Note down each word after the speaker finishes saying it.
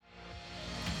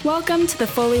Welcome to The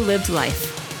Fully Lived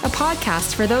Life, a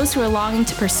podcast for those who are longing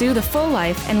to pursue the full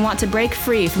life and want to break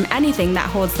free from anything that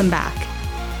holds them back.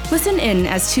 Listen in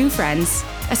as two friends,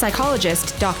 a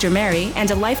psychologist, Dr. Mary, and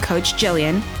a life coach,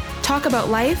 Jillian, talk about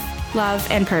life, love,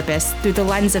 and purpose through the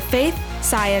lens of faith,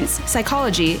 science,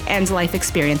 psychology, and life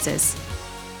experiences.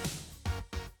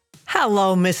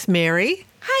 Hello, Miss Mary.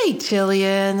 Hi,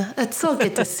 Jillian. It's so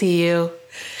good to see you.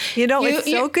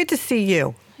 It's so good to see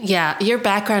you. Yeah, your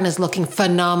background is looking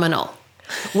phenomenal.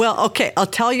 Well, okay, I'll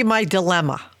tell you my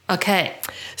dilemma. Okay.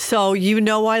 So,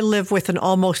 I live with an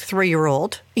almost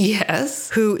 3-year-old. Yes.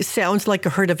 Who sounds like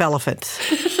a herd of elephants.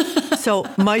 So,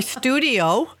 my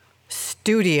studio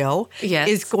yes.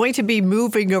 is going to be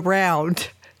moving around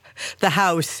the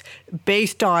house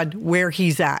based on where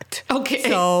he's at. Okay.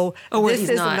 So this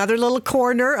is another little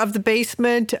corner of the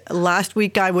basement. Last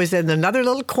week I was in another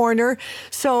little corner.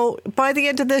 So by the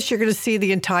end of this, you're going to see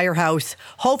the entire house.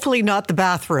 Hopefully not the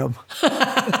bathroom.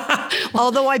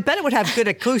 Although I bet it would have good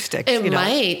acoustics. It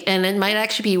might, and it might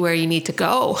actually be where you need to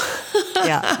go.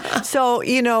 Yeah. So,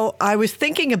 I was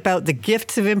thinking about the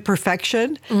gifts of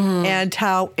imperfection and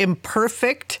how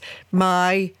imperfect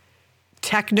my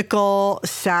technical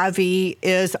savvy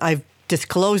is. I've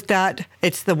disclosed that.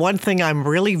 It's the one thing I'm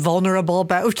really vulnerable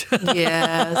about.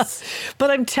 Yes. But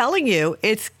I'm telling you,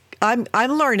 I'm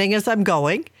learning as I'm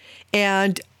going.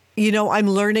 And, I'm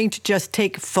learning to just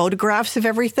take photographs of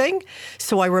everything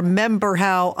so I remember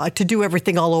how to do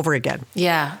everything all over again.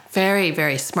 Yeah, very,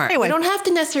 very smart. Anyway. We don't have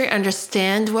to necessarily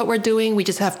understand what we're doing. We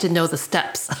just have to know the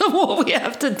steps of what we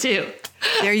have to do.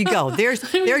 There you go.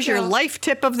 There's your life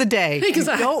tip of the day.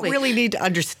 Exactly. You don't really need to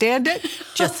understand it.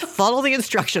 Just follow the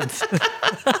instructions.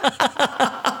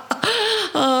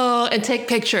 Oh, and take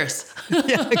pictures.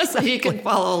 Yeah, exactly. So you can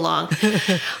follow along.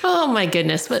 Oh, my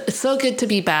goodness. But it's so good to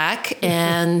be back.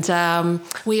 And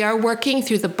we are working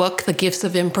through the book, The Gifts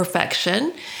of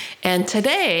Imperfection. And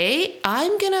today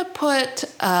I'm going to put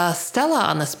Stella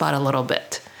on the spot a little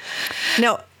bit.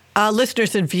 Now,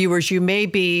 listeners and viewers, you may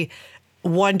be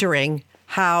wondering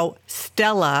how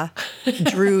Stella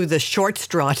drew the short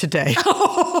straw today.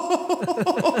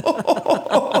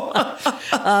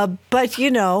 But,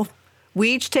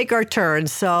 we each take our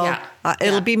turns, so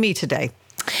it'll be me today.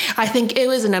 I think it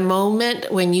was in a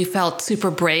moment when you felt super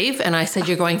brave, and I said,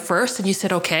 you're going first, and you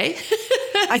said, okay.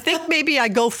 I think maybe I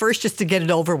go first just to get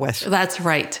it over with. That's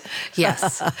right.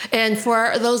 Yes. And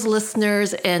for those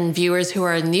listeners and viewers who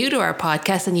are new to our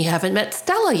podcast and you haven't met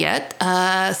Stella yet,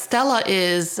 Stella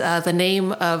is the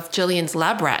name of Jillian's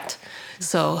lab rat.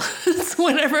 So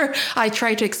whenever I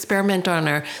try to experiment on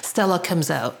her, Stella comes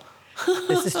out.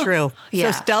 This is true.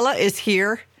 Yeah. So Stella is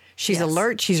here. She's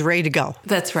alert. She's ready to go.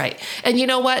 That's right. And you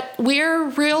know what? We're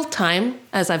real time,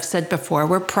 as I've said before.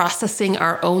 We're processing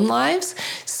our own lives.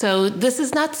 So this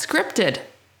is not scripted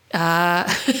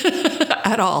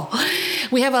at all.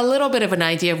 We have a little bit of an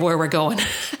idea of where we're going.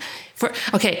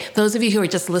 Okay, those of you who are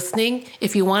just listening,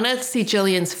 if you want to see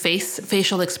Jillian's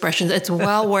facial expressions, it's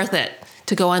well worth it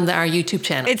to go on our YouTube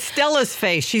channel. It's Stella's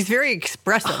face. She's very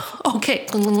expressive. Okay,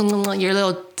 your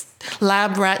little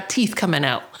lab rat teeth coming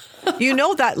out.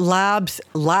 That lab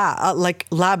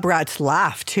rats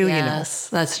laugh too, Yes,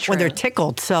 that's true. when they're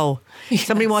tickled. So if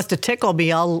somebody wants to tickle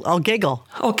me, I'll giggle.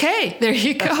 Okay, there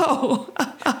you go.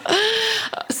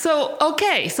 So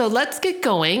let's get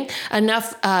going.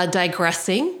 Enough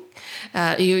digressing.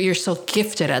 You're so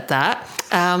gifted at that.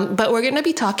 But we're going to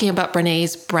be talking about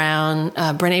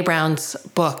Brene Brown's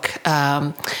book,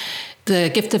 The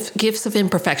Gifts of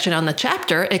Imperfection, on the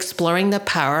chapter Exploring the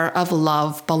Power of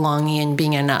Love, Belonging, and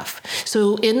Being Enough.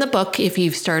 So in the book, if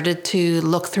you've started to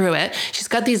look through it, she's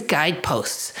got these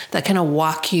guideposts that kind of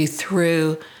walk you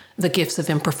through the gifts of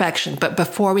imperfection. But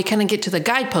before we kind of get to the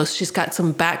guideposts, she's got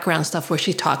some background stuff where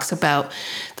she talks about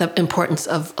the importance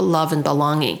of love and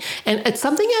belonging. And it's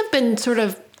something I've been sort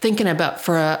of thinking about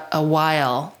for a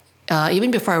while,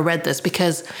 even before I read this,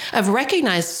 because I've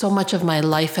recognized so much of my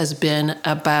life has been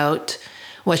about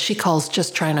what she calls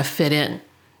just trying to fit in.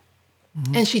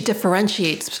 Mm-hmm. And she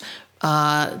differentiates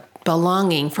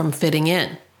belonging from fitting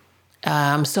in.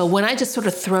 So when I just sort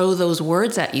of throw those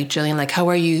words at you, Jillian, like, how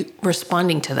are you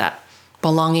responding to that?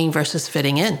 Belonging versus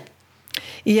fitting in?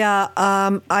 Yeah,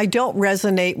 I don't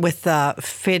resonate with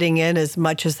fitting in as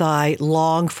much as I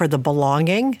long for the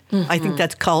belonging. Mm-hmm. I think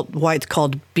that's why it's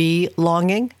called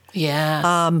belonging.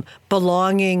 Yeah.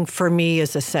 Belonging for me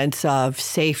is a sense of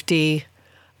safety,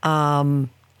 being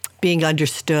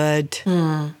understood,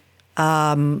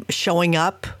 showing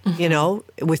up,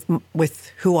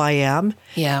 with who I am.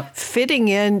 Yeah. Fitting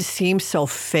in seems so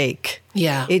fake.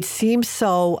 Yeah. It seems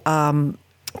so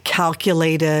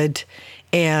calculated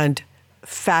and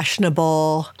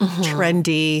fashionable,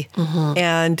 trendy.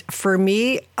 And for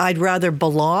me, I'd rather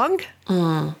belong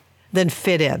than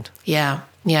fit in. Yeah,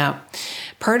 yeah.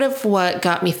 Part of what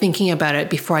got me thinking about it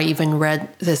before I even read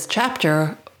this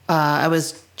chapter, I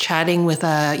was chatting with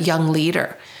a young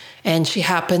leader, and she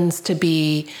happens to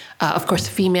be, of course,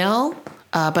 female,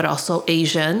 but also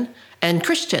Asian and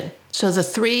Christian. So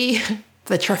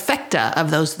the trifecta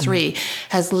of those three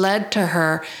has led to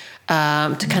her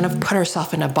to kind of put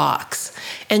herself in a box.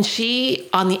 And she,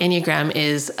 on the Enneagram,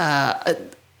 is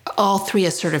all three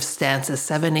assertive stances,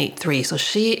 7, 8, 3. So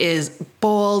she is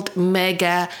bold,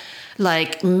 mega,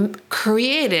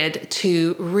 created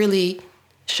to really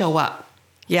show up.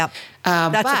 Yep.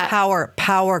 That's a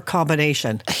power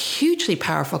combination. A hugely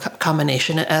powerful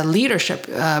combination, a leadership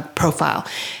profile.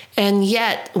 And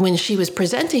yet, when she was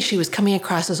presenting, she was coming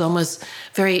across as almost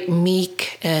very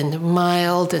meek and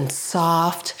mild and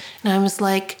soft. And I was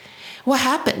like, what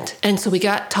happened? And so we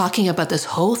got talking about this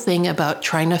whole thing about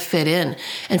trying to fit in.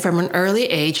 And from an early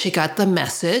age, she got the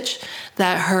message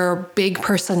that her big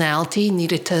personality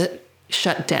needed to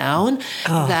shut down,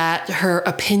 that her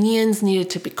opinions needed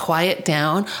to be quiet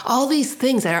down, all these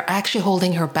things that are actually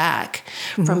holding her back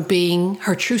from being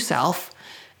her true self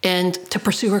and to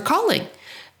pursue her calling.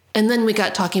 And then we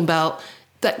got talking about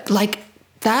that,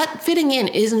 that fitting in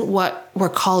isn't what we're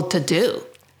called to do.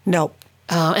 Nope.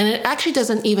 And it actually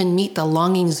doesn't even meet the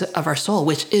longings of our soul,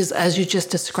 which is, as you just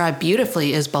described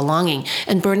beautifully, is belonging.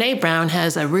 And Brené Brown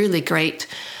has a really great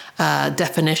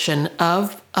definition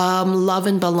of love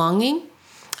and belonging.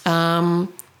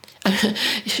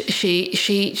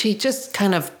 She just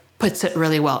kind of puts it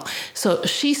really well. So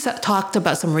she talked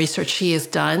about some research she has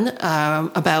done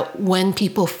about when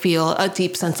people feel a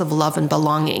deep sense of love and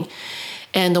belonging.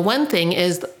 And the one thing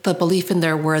is the belief in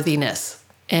their worthiness.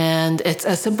 And it's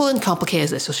as simple and complicated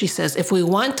as this. So she says, if we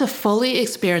want to fully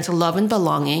experience love and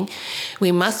belonging,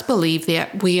 we must believe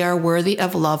that we are worthy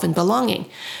of love and belonging.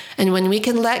 And when we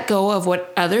can let go of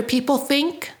what other people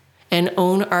think and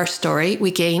own our story, we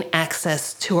gain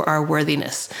access to our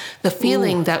worthiness. The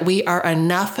feeling that we are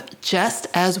enough just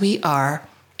as we are,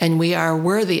 and we are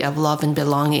worthy of love and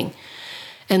belonging.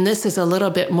 And this is a little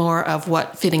bit more of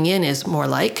what fitting in is more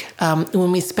like.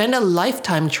 When we spend a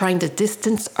lifetime trying to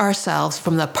distance ourselves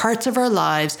from the parts of our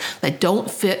lives that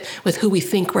don't fit with who we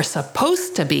think we're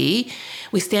supposed to be,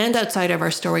 we stand outside of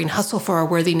our story and hustle for our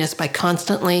worthiness by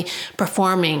constantly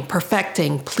performing,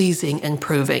 perfecting, pleasing, and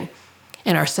proving.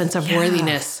 And our sense of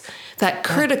worthiness, that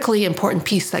critically important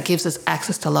piece that gives us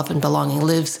access to love and belonging,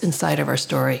 lives inside of our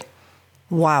story.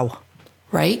 Wow.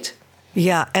 Right?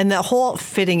 Yeah, and the whole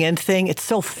fitting in thing, it's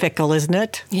so fickle, isn't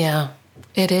it? Yeah,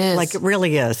 it is. Like, it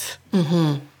really is.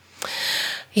 Mm-hmm.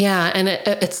 Yeah, and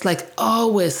it's like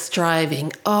always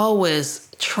striving, always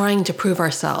trying to prove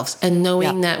ourselves and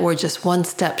knowing that we're just one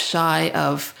step shy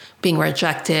of being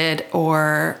rejected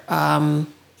or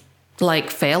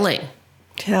failing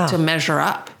to measure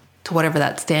up to whatever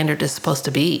that standard is supposed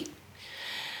to be.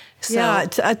 So,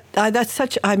 that's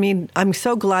such, I'm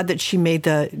so glad that she made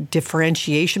the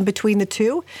differentiation between the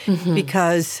two,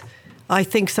 because I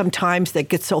think sometimes that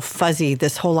gets so fuzzy,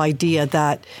 this whole idea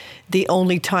that the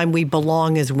only time we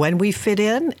belong is when we fit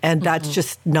in, and that's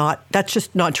just not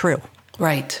true.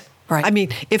 Right. I mean,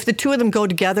 if the two of them go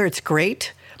together, it's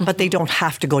great, but they don't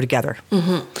have to go together.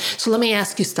 So let me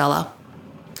ask you, Stella,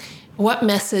 what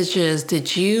messages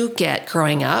did you get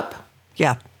growing up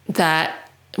that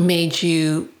made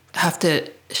you have to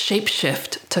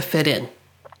shapeshift to fit in?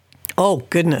 Oh,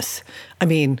 goodness. I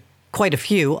mean, quite a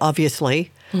few, obviously.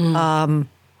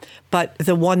 But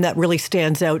the one that really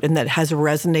stands out and that has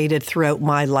resonated throughout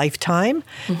my lifetime,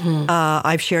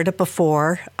 I've shared it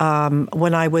before.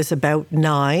 When I was about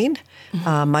 9,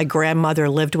 my grandmother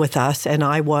lived with us, and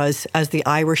I was, as the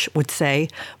Irish would say,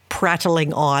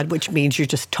 prattling on, which means you're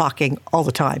just talking all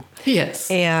the time.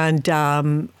 Yes. And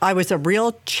I was a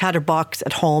real chatterbox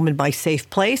at home in my safe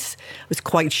place. I was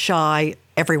quite shy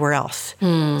everywhere else.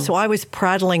 So I was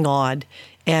prattling on,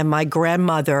 and my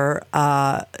grandmother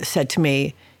said to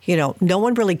me, no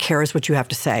one really cares what you have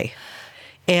to say.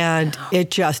 And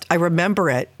I remember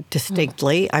it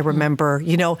distinctly. I remember,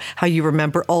 how you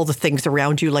remember all the things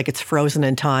around you like it's frozen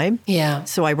in time. Yeah.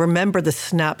 So I remember the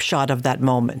snapshot of that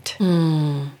moment.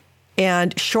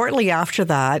 And shortly after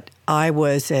that, I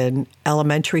was in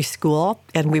elementary school,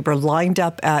 and we were lined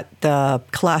up at the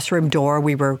classroom door.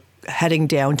 We were heading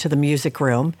down to the music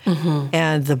room,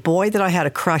 and the boy that I had a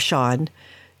crush on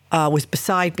was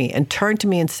beside me and turned to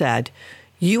me and said,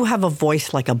 "You have a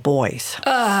voice like a boy's."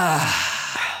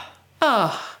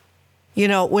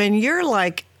 When you're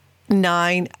like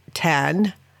 9,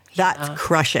 10, that's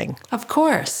crushing. Of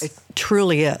course.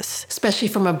 truly is. Especially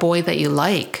from a boy that you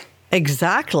like.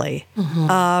 Exactly.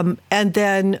 And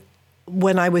then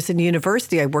when I was in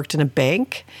university, I worked in a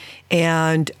bank,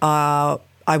 and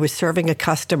I was serving a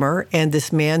customer, and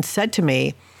this man said to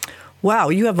me, "Wow,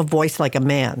 you have a voice like a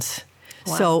man's."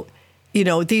 Wow. So,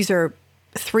 these are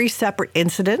 3 separate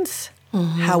incidents.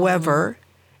 However,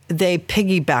 they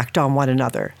piggybacked on one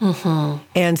another.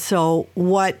 And so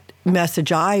what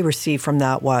message I received from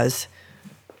that was,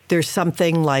 there's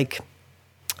something like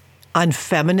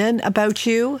unfeminine about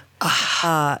you.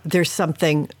 There's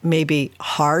something maybe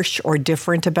harsh or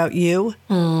different about you.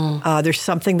 There's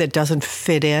something that doesn't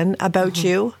fit in about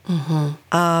you.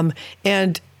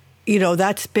 And,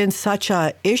 that's been such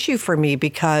a issue for me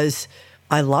because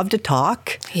I love to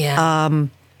talk. Yeah.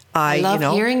 I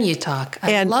love hearing you talk.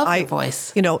 I love your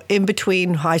voice. In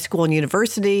between high school and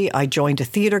university, I joined a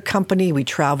theater company. We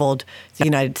traveled the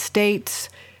United States.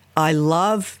 I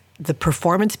love the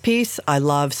performance piece. I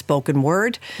love spoken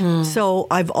word. So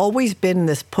I've always been in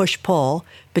this push-pull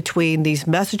between these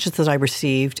messages that I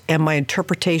received and my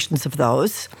interpretations of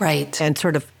those. Right. And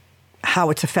sort of how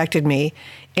it's affected me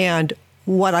and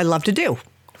what I love to do.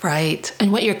 Right.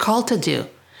 And what you're called to do.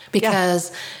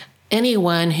 Because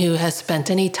anyone who has spent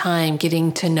any time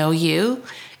getting to know you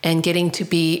and getting to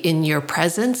be in your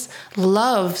presence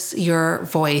loves your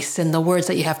voice and the words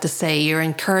that you have to say, your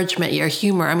encouragement, your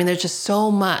humor. I mean, there's just so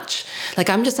much. Like,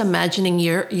 I'm just imagining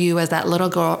you as that little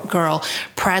girl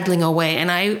prattling away.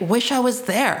 And I wish I was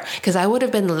there, because I would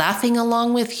have been laughing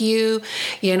along with you,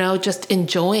 just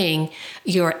enjoying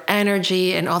your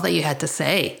energy and all that you had to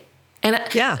say. And,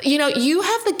 you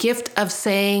have the gift of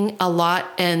saying a lot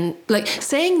and like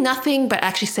saying nothing, but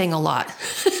actually saying a lot.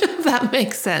 If that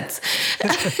makes sense.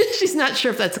 She's not sure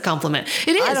if that's a compliment.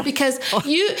 It is, because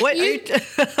you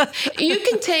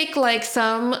can take like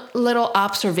some little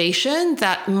observation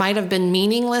that might have been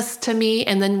meaningless to me.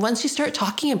 And then once you start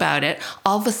talking about it,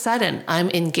 all of a sudden I'm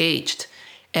engaged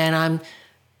and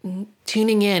I'm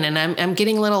tuning in and I'm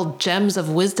getting little gems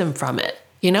of wisdom from it.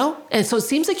 And so it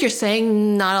seems like you're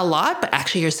saying not a lot, but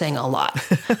actually you're saying a lot.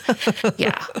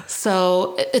 Yeah.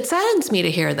 So it saddens me to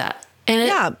hear that.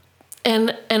 And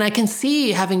and I can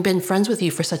see, having been friends with you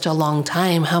for such a long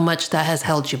time, how much that has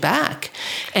held you back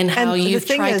and how you've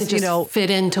tried to just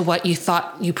fit into what you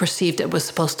thought you perceived it was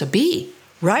supposed to be.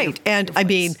 Right. And I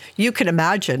mean, you can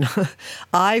imagine,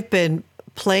 I've been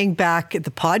playing back the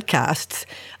podcasts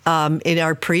in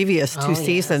our previous 2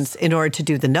 seasons in order to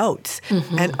do the notes.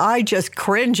 And I just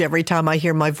cringe every time I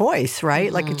hear my voice,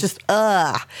 right? Like, it's just,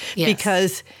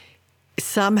 because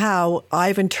somehow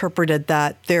I've interpreted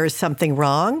that there is something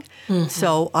wrong.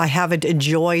 So I haven't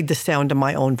enjoyed the sound of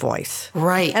my own voice.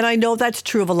 Right. And I know that's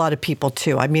true of a lot of people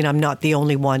too. I mean, I'm not the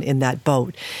only one in that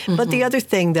boat. But the other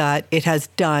thing that it has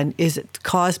done is it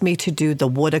caused me to do the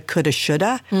woulda, coulda,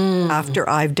 shoulda after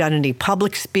I've done any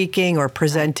public speaking or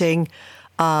presenting.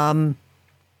 And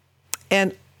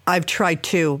I've tried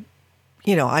to,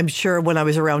 I'm sure when I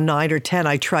was around 9 or 10,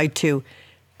 I tried to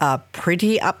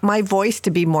pretty up my voice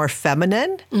to be more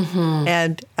feminine.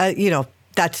 And,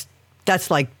 that's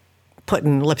like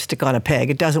putting lipstick on a peg.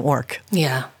 It doesn't work.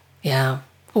 Yeah. Yeah.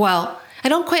 Well, I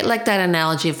don't quite like that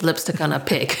analogy of lipstick on a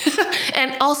pig.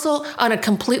 And also, on a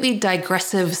completely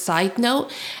digressive side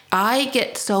note, I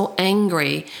get so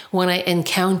angry when I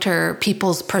encounter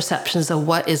people's perceptions of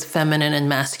what is feminine and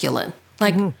masculine.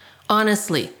 Like,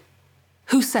 honestly,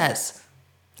 who says?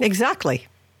 Exactly.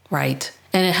 Right.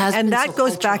 And it has, and been that so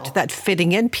goes cultural. back to that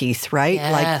fitting in piece, right?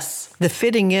 Yes. Like, the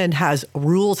fitting in has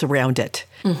rules around it.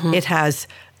 It has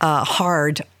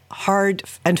hard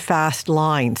and fast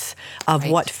lines of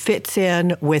what fits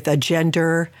in with a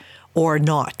gender or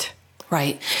not.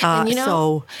 Right. And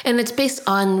and it's based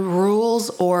on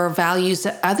rules or values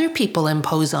that other people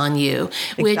impose on you,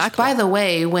 which, by the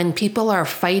way, when people are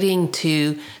fighting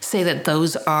to say that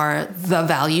those are the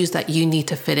values that you need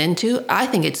to fit into, I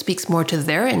think it speaks more to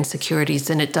their insecurities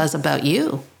than it does about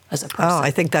you as a person. Oh,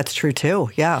 I think that's true too.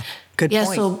 Yeah. Good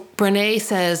point. So Brene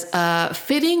says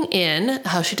fitting in,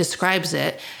 how she describes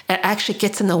it, it actually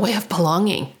gets in the way of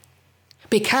belonging.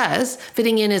 Because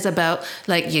fitting in is about,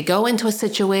 like, you go into a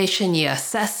situation, you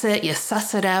assess it, you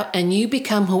suss it out, and you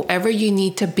become whoever you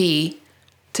need to be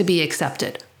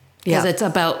accepted. Because it's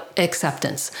about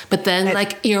acceptance. But then,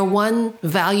 you're one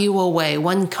value away,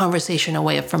 one conversation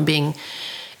away from being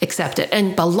accepted.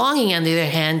 And belonging, on the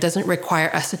other hand, doesn't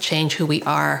require us to change who we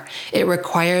are. It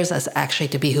requires us actually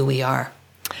to be who we are.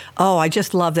 Oh, I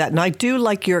just love that. And I do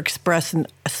like your expression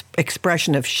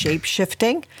of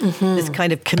shape-shifting, this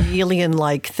kind of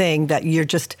chameleon-like thing that you're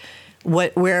just,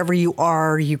 wherever you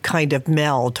are, you kind of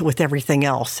meld with everything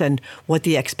else and what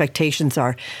the expectations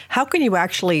are. How can you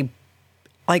actually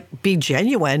like be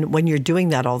genuine when you're doing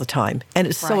that all the time. And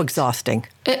it's so Right. exhausting.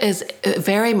 It is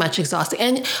very much exhausting.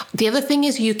 And the other thing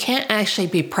is you can't actually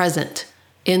be present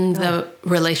in the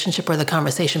relationship or the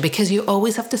conversation because you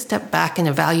always have to step back and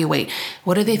evaluate.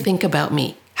 What do they think about me?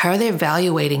 How are they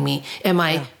evaluating me? Am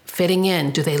I fitting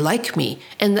in? Do they like me?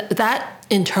 And that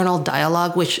internal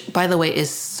dialogue, which, by the way, is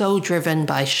so driven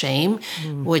by shame,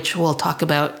 which we'll talk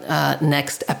about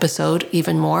next episode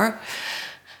even more.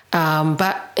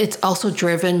 But it's also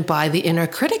driven by the inner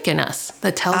critic in us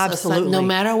that tells us that no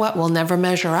matter what, we'll never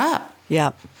measure up.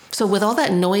 Yeah. So with all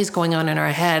that noise going on in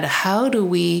our head, how do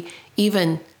we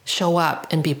even show up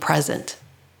and be present?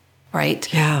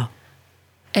 Right? Yeah.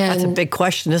 And That's a big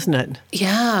question, isn't it?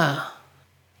 yeah.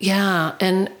 Yeah.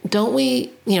 And don't we,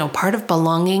 part of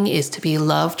belonging is to be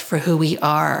loved for who we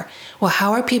are. Well,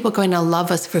 how are people going to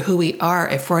love us for who we are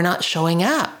if we're not showing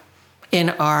up in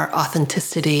our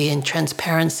authenticity and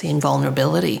transparency and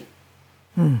vulnerability?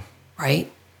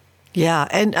 Right? Yeah.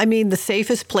 And I mean, the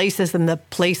safest places and the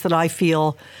place that I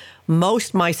feel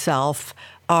most myself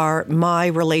are my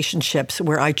relationships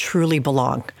where I truly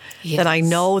belong. Yes. That I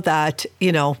know that,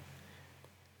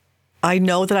 I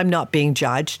know that I'm not being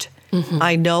judged.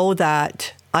 I know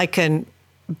that I can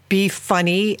be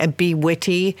funny and be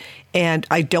witty, and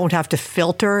I don't have to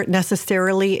filter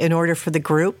necessarily in order for the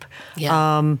group.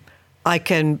 Yeah. I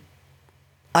can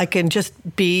just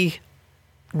be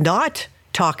not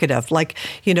talkative. Like,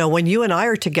 when you and I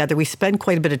are together, we spend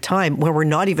quite a bit of time where we're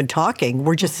not even talking.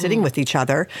 We're just sitting with each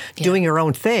other, doing our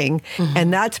own thing.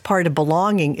 And that's part of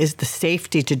belonging, is the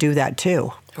safety to do that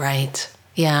too. Right.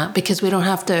 Yeah. Because we don't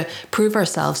have to prove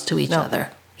ourselves to each other.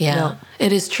 Yeah, No.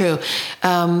 It is true.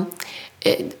 Brené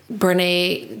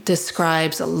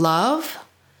describes love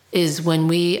is when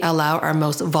we allow our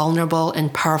most vulnerable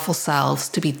and powerful selves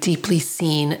to be deeply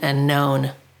seen and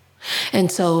known.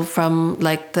 And so from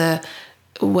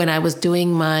when I was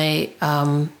doing my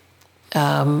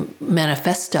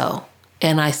manifesto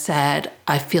and I said,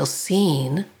 I feel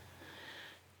seen,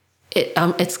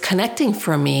 it's connecting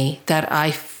for me that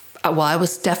I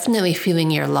was definitely feeling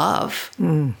your love.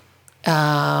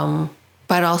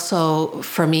 But also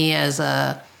for me as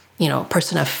a,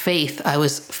 person of faith, I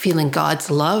was feeling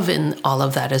God's love in all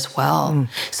of that as well.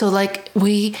 So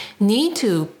we need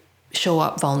to show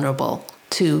up vulnerable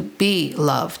to be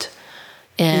loved.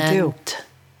 And, do.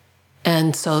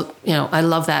 And so, I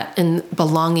love that. And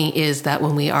belonging is that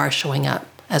when we are showing up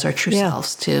as our true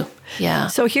selves too. Yeah.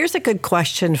 So here's a good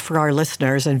question for our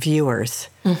listeners and viewers.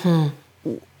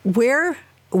 Where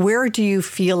do you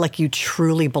feel like you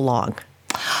truly belong?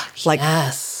 Like,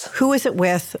 yes. who is it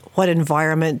with? What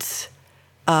environments?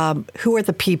 Who are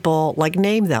the people? Like,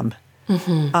 name them. If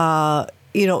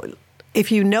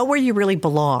you know where you really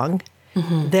belong,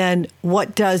 then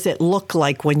what does it look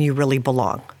like when you really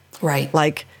belong? Right.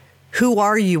 Like, who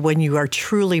are you when you are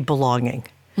truly belonging?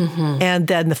 And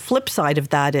then the flip side of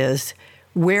that is,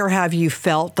 where have you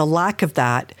felt the lack of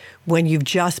that when you've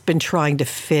just been trying to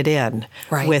fit in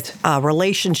with a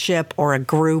relationship or a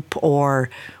group or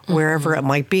wherever it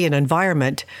might be, an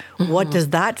environment? What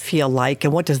does that feel like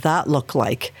and what does that look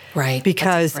like? Right.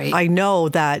 Because I know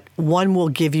that one will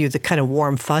give you the kind of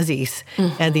warm fuzzies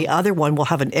and the other one will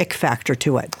have an ick factor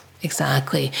to it.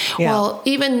 Exactly. Yeah. Well,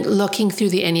 even looking through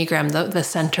the Enneagram, the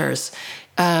centers,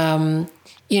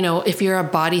 if you're a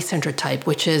body center type,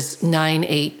 which is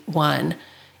 981,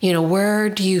 where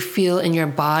do you feel in your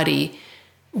body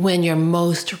when you're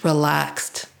most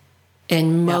relaxed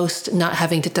and most not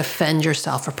having to defend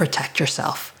yourself or protect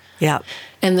yourself? Yeah.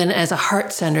 And then as a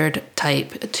heart-centered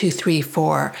type,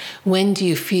 234, when do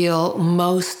you feel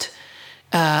most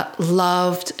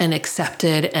loved and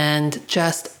accepted and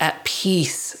just at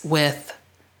peace with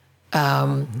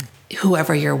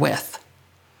whoever you're with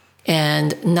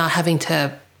and not having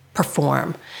to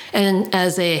perform? And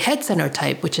as a head center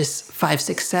type, which is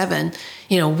 567,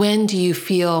 when do you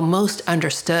feel most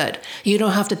understood? You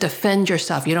don't have to defend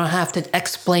yourself. You don't have to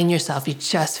explain yourself. You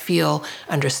just feel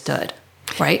understood,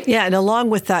 right? Yeah. And along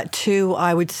with that too,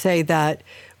 I would say that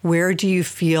where do you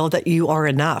feel that you are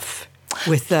enough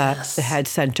with the head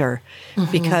center?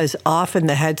 Because often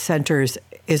the head centers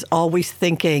is always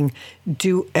thinking,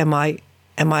 am I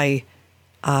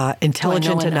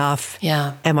intelligent enough?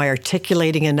 Yeah. Am I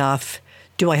articulating enough?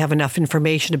 Do I have enough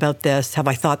information about this? Have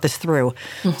I thought this through?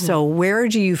 So where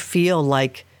do you feel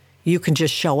like you can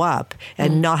just show up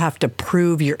and not have to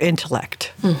prove your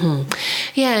intellect?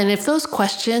 Yeah, and if those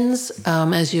questions,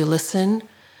 as you listen,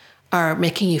 are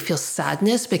making you feel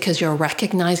sadness because you're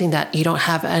recognizing that you don't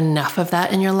have enough of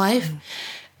that in your life,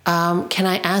 can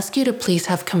I ask you to please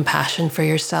have compassion for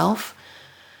yourself?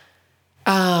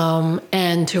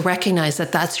 and to recognize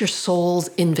that that's your soul's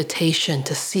invitation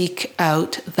to seek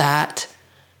out that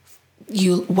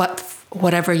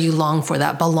whatever you long for,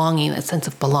 that belonging, that sense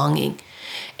of belonging.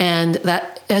 And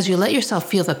that as you let yourself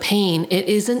feel the pain, it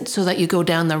isn't so that you go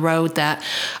down the road that,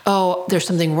 oh, there's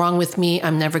something wrong with me,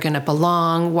 I'm never going to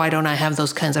belong, why don't I have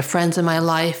those kinds of friends in my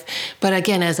life? But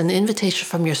again, as an invitation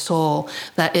from your soul,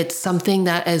 that it's something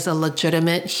that is a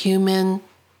legitimate human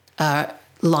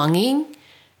longing,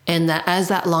 and that as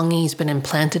that longing has been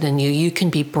implanted in you, you can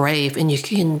be brave and you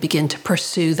can begin to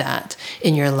pursue that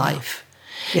in your life.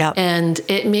 Yeah. And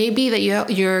it may be that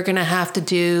you're going to have to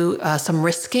do some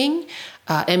risking.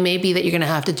 It may be that you're going to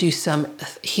have to do some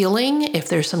healing if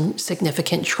there's some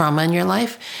significant trauma in your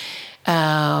life.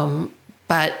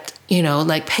 But,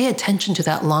 pay attention to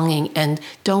that longing and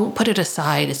don't put it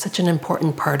aside. It's such an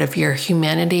important part of your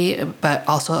humanity, but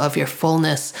also of your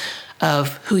fullness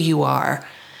of who you are.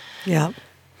 Yeah.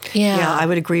 Yeah, I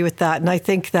would agree with that. And I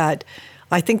think that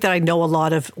I know a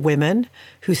lot of women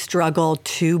who struggle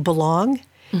to belong.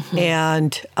 Mm-hmm.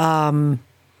 And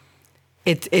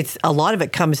it's a lot of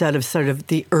it comes out of sort of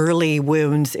the early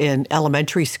wounds in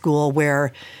elementary school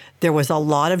where there was a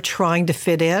lot of trying to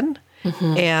fit in.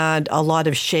 Mm-hmm. And a lot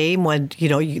of shame when,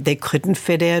 they couldn't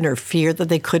fit in or fear that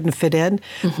they couldn't fit in,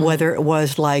 mm-hmm. whether it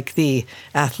was like the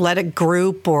athletic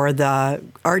group or the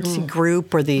artsy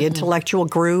group or the mm-hmm. intellectual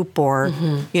group or,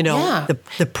 mm-hmm.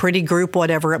 the pretty group,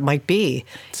 whatever it might be.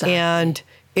 Exactly. And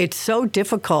it's so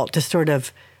difficult to sort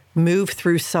of move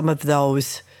through some of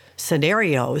those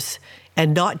scenarios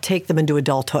and not take them into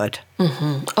adulthood.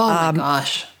 Mm-hmm. Oh, my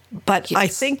gosh. But yes. I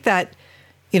think that,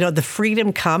 the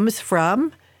freedom comes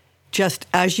from just,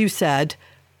 as you said,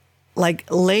 like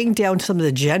laying down some of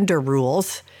the gender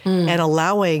rules and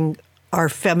allowing our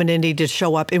femininity to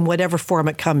show up in whatever form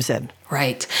it comes in.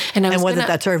 Right. And whether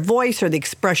that's our voice or the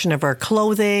expression of our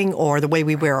clothing or the way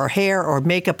we wear our hair or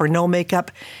makeup or no makeup,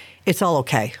 it's all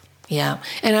okay. Yeah.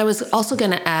 And I was also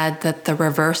going to add that the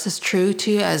reverse is true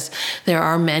too, as there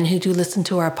are men who do listen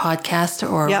to our podcast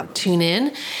or tune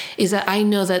in, is that I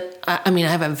know that, I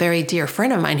have a very dear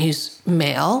friend of mine who's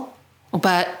male,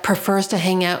 but prefers to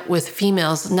hang out with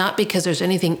females, not because there's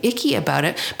anything icky about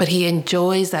it, but he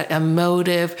enjoys that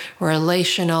emotive,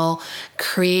 relational,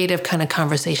 creative kind of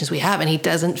conversations we have. And he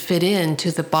doesn't fit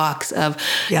into the box of,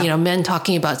 men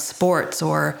talking about sports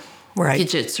or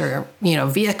gadgets or,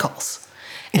 vehicles.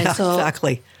 And so,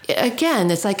 exactly.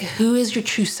 Again, it's like, who is your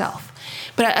true self?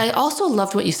 But I also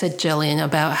loved what you said, Jillian,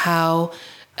 about how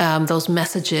those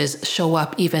messages show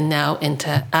up even now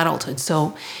into adulthood.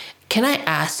 So can I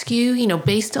ask you,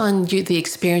 based on the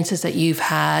experiences that you've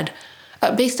had,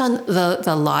 based on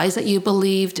the lies that you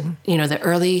believed, the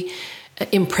early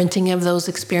imprinting of those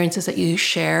experiences that you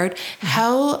shared,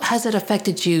 how has it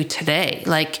affected you today?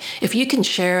 Like, if you can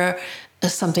share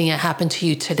something that happened to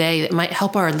you today that might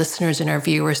help our listeners and our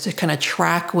viewers to kind of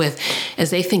track with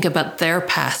as they think about their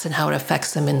past and how it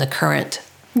affects them in the current.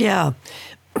 Yeah.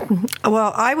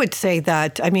 Well, I would say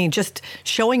that, just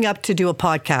showing up to do a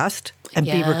podcast and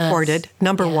be recorded,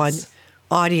 number one,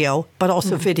 audio, but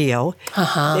also video.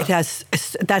 Uh-huh.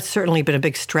 That's certainly been a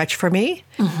big stretch for me.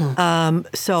 Mm-hmm.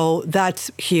 So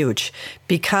that's huge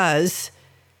because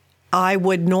I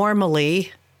would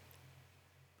normally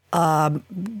have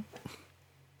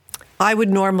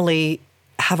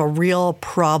a real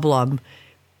problem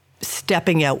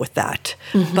stepping out with that.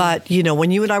 Mm-hmm. But, when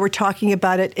you and I were talking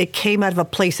about it, it came out of a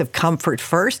place of comfort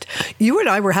first. You and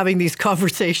I were having these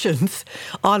conversations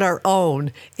on our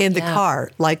own in the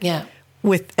car, and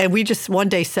we just one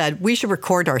day said we should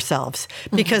record ourselves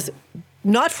because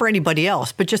not for anybody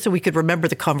else, but just so we could remember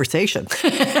the conversation.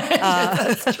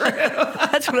 That's true.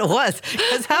 That's what it was.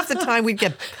 Because half the time we'd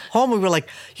get home, we were like,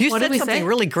 you said something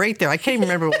really great there. I can't even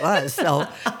remember what it was. So,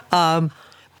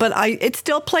 but it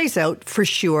still plays out for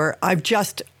sure.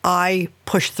 I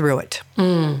push through it.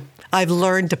 I've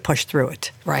learned to push through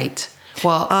it. Right.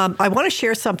 Well, I want to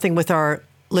share something with our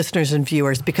listeners and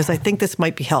viewers because I think this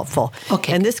might be helpful.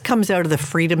 Okay. And this comes out of the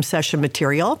Freedom Session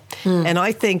material. And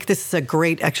I think this is a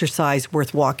great exercise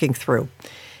worth walking through.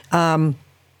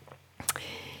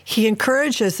 He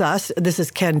encourages us, this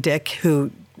is Ken Dick who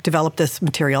developed this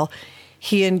material,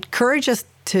 he encourages us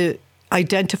to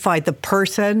identify the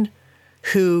person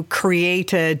who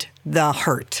created the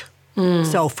hurt.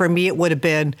 So for me, it would have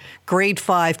been grade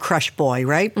 5 crush boy,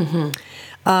 right? Mm-hmm.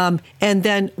 And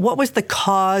then what was the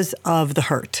cause of the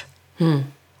hurt?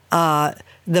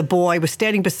 The boy was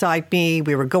standing beside me.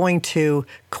 We were going to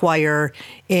choir,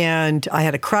 and I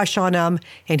had a crush on him,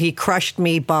 and he crushed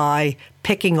me by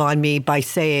picking on me by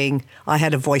saying I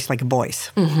had a voice like a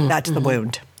boy's. Mm-hmm, that's the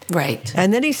wound. Right.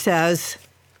 And then he says,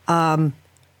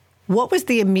 What was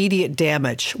the immediate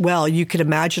damage? Well, you can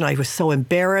imagine I was so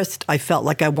embarrassed. I felt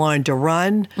like I wanted to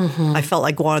run. I felt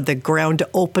like I wanted the ground to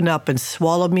open up and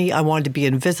swallow me. I wanted to be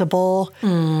invisible.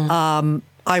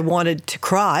 I wanted to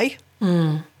cry,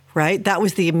 right? That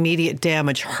was the immediate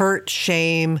damage. Hurt,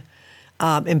 shame,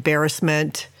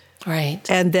 embarrassment. Right.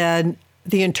 And then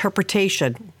the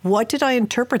interpretation. What did I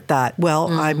interpret that? Well,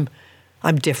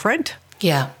 I'm different.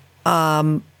 Yeah.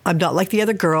 I'm not like the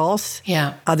other girls.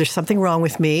 Yeah. There's something wrong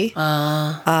with me.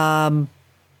 Why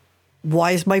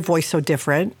is my voice so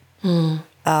different?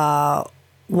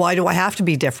 Why do I have to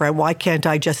be different? Why can't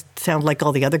I just sound like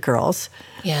all the other girls?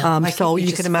 Yeah. So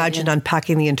you can imagine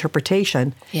unpacking the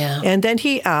interpretation. Yeah. And then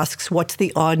he asks, what's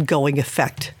the ongoing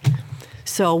effect?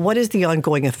 So what is the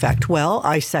ongoing effect? Well,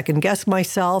 I second guess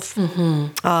myself.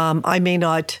 I may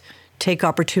not take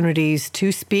opportunities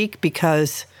to speak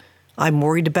because I'm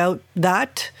worried about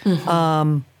that.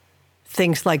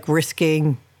 Things like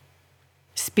risking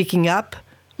speaking up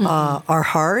are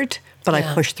hard, but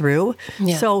I push through.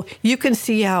 Yeah. So you can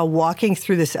see how walking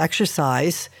through this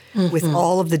exercise with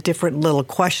all of the different little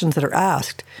questions that are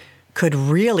asked could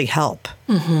really help.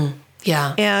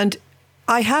 Yeah. And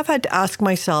I have had to ask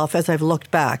myself as I've looked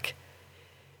back,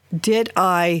 do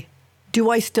I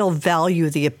still value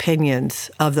the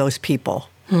opinions of those people?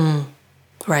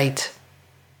 Right.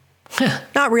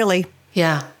 Not really.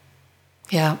 Yeah.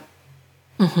 Yeah.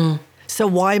 So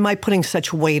why am I putting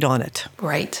such weight on it?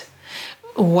 Right.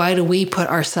 Why do we put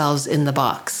ourselves in the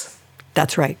box?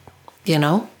 That's right. You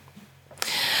know?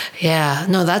 Yeah.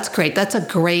 No, that's great. That's a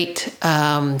great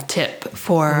tip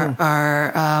for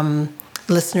our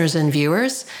listeners and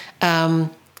viewers. I'm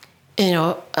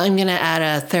going to add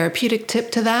a therapeutic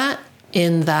tip to that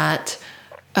in that,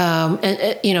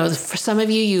 for some of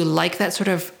you, you like that sort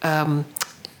of, a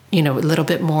little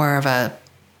bit more of a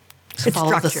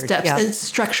follow the steps in a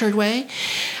structured way.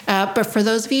 But for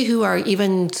those of you who are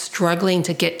even struggling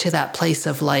to get to that place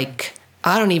of like,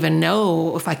 I don't even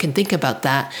know if I can think about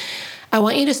that, I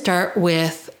want you to start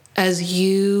with, as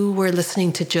you were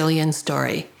listening to Jillian's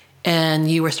story and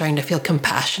you were starting to feel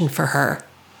compassion for her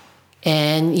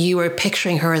and you were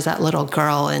picturing her as that little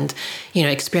girl and,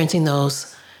 experiencing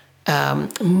those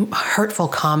hurtful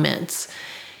comments.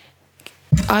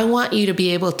 I want you to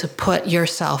be able to put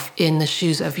yourself in the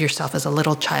shoes of yourself as a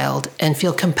little child and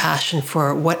feel compassion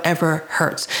for whatever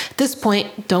hurts. At this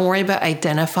point, don't worry about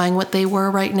identifying what they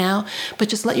were right now, but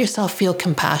just let yourself feel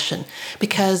compassion,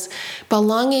 because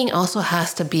belonging also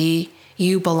has to be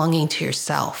you belonging to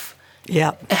yourself.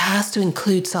 Yeah. It has to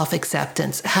include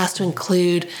self-acceptance. It has to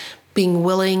include being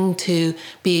willing to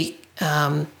be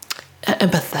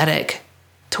empathetic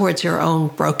towards your own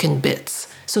broken bits.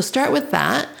 So start with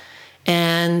that.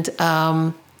 And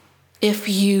if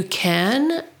you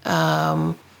can,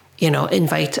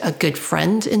 invite a good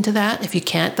friend into that. If you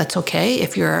can't, that's okay.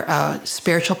 If you're a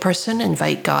spiritual person,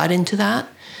 invite God into that.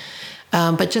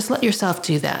 But just let yourself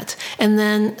do that. And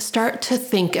then start to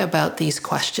think about these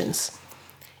questions.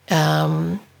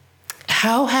 How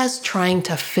has trying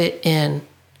to fit in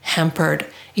hampered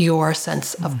your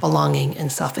sense of belonging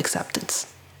and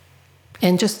self-acceptance?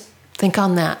 And just think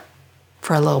on that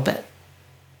for a little bit.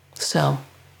 So,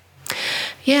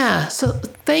 yeah. So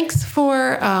thanks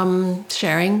for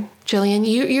sharing, Jillian.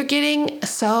 You're getting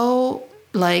so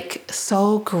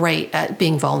great at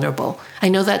being vulnerable. I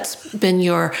know that's been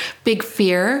your big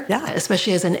fear,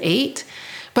 especially as an 8.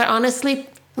 But honestly,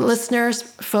 listeners,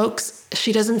 folks,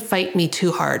 she doesn't fight me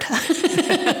too hard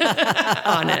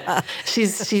on it.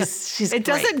 She's It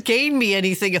doesn't gain me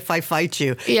anything if I fight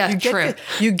you. Yeah, true.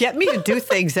 You get me to do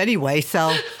things anyway,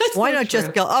 so why not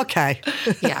just go, okay.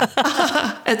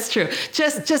 Yeah, it's true.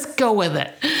 Just go with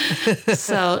it.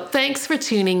 So thanks for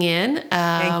tuning in.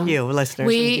 Thank you, listeners and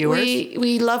viewers.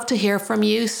 We love to hear from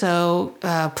you, so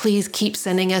please keep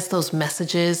sending us those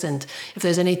messages. And if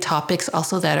there's any topics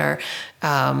also that are,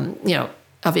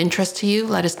 of interest to you,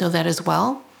 let us know that as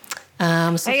well.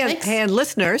 And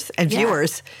listeners and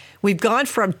viewers, we've gone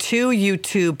from 2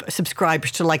 YouTube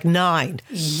subscribers to like 9.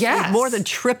 Yes. We've more than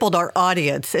tripled our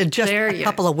audience in just a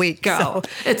couple of weeks. Go.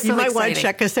 So you might want to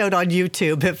check us out on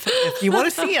YouTube if you want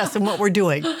to see us and what we're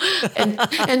doing.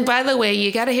 And by the way,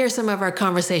 you got to hear some of our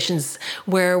conversations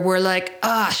where we're like,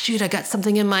 shoot, I got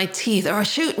something in my teeth, or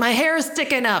shoot, my hair is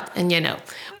sticking up. And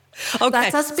Okay,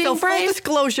 that's us being brave.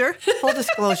 Full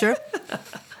disclosure.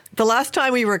 The last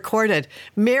time we recorded,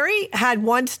 Mary had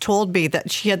once told me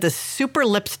that she had this super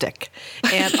lipstick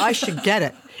and I should get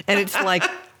it. And it's like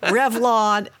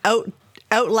Revlon,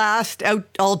 Outlast, out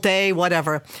all day,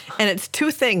 whatever. And it's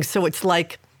 2 things. So it's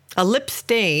like a lip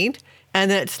stain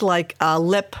and then it's like a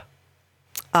lip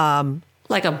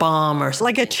like a balm or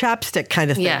something. Like a chapstick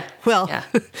kind of thing. Yeah. Well, yeah.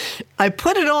 I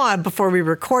put it on before we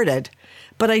recorded,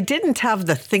 but I didn't have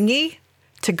the thingy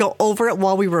to go over it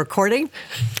while we were recording.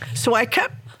 So I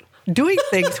kept doing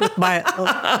things with my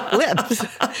lips.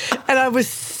 And I was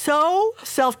so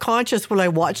self-conscious when I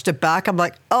watched it back. I'm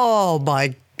like, oh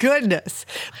my goodness.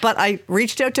 But I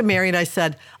reached out to Mary and I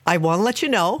said, I want to let you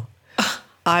know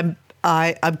I'm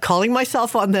calling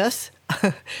myself on this.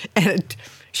 And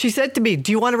she said to me,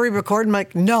 do you want to re-record? I'm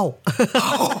like, no.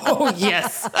 Oh,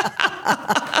 yes.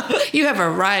 You have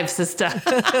arrived, sister.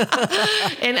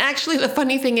 And actually, the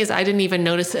funny thing is, I didn't even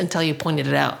notice it until you pointed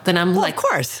it out. Then I'm of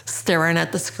course, staring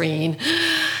at the screen.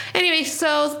 Anyway,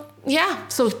 so yeah.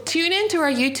 So tune into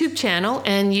our YouTube channel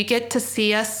and you get to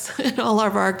see us in all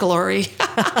of our glory.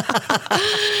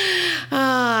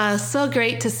 So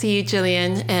great to see you,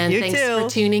 Jillian. And thanks for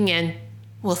tuning in.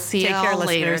 We'll see you all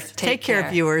later. Take care,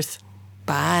 viewers.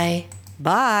 Bye.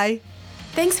 Bye.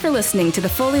 Thanks for listening to the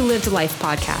Fully Lived Life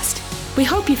podcast. We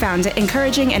hope you found it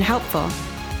encouraging and helpful.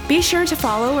 Be sure to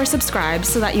follow or subscribe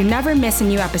so that you never miss a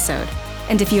new episode.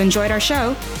 And if you enjoyed our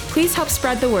show, please help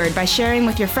spread the word by sharing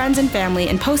with your friends and family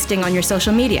and posting on your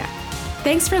social media.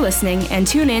 Thanks for listening and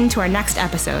tune in to our next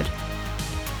episode.